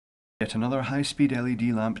Yet another high-speed LED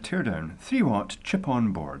lamp teardown, 3-watt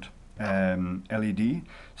chip-on board LED.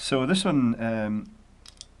 So this one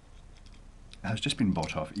has just been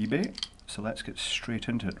bought off eBay, so let's get straight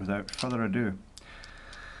into it without further ado.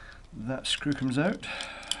 That screw comes out,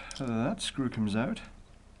 that screw comes out,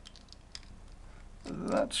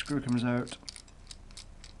 that screw comes out,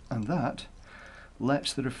 and that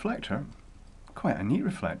lets the reflector, quite a neat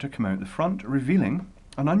reflector, come out the front, revealing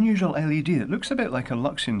an unusual LED that looks a bit like a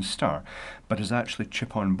Luxeon Star, but is actually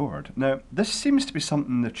chip-on board. Now, this seems to be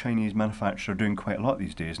something the Chinese manufacturers are doing quite a lot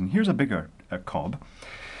these days, and here's a bigger COB.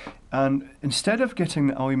 And instead of getting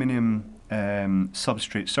the aluminium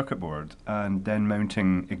substrate circuit board and then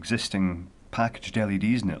mounting existing packaged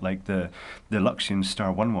LEDs in it, like the Luxeon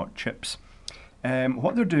Star 1-watt chips,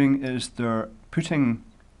 what they're doing is they're putting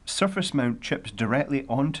surface mount chips directly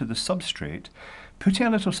onto the substrate, putting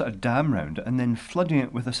a little sort of dam round it, and then flooding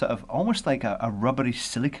it with a sort of almost like a rubbery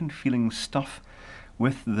silicon feeling stuff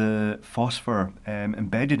with the phosphor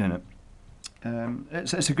embedded in it.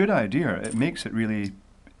 It's a good idea. It makes it really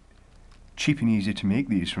cheap and easy to make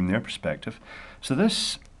these from their perspective. So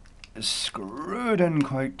this is screwed in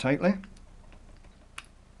quite tightly.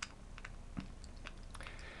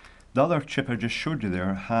 The other chip I just showed you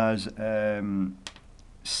there has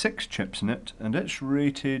 6 chips in it, and it's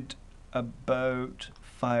rated about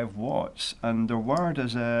 5 watts, and they're wired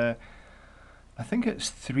as I think it's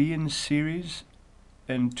 3 in series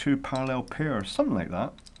in 2 parallel pairs, something like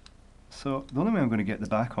that. So the only way I'm going to get the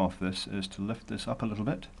back off this is to lift this up a little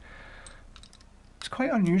bit. It's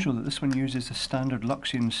quite unusual that this one uses a standard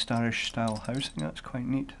Luxeon Starish style housing. That's quite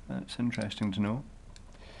neat. That's interesting to know.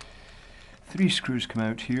 3 screws come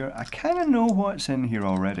out here. I kind of know what's in here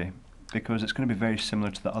already, because it's going to be very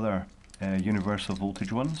similar to the other universal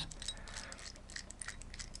voltage ones.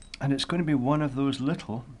 And it's going to be one of those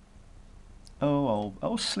little,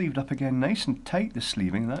 all sleeved up again, nice and tight, the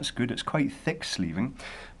sleeving. That's good. It's quite thick sleeving,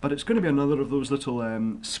 but it's going to be another of those little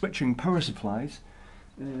switching power supplies.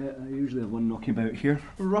 I usually have one knocking about here,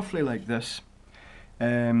 roughly like this,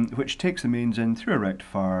 which takes the mains in through a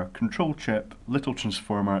rectifier, control chip, little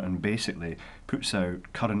transformer, and basically puts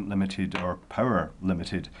out current limited or power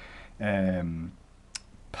limited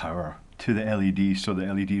power to the LED, so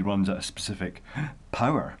the LED runs at a specific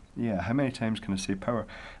power. Yeah, how many times can I say power?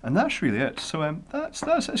 And that's really it. So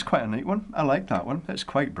that's quite a neat one. I like that one. It's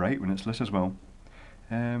quite bright when it's lit as well.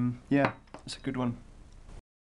 Yeah, it's a good one.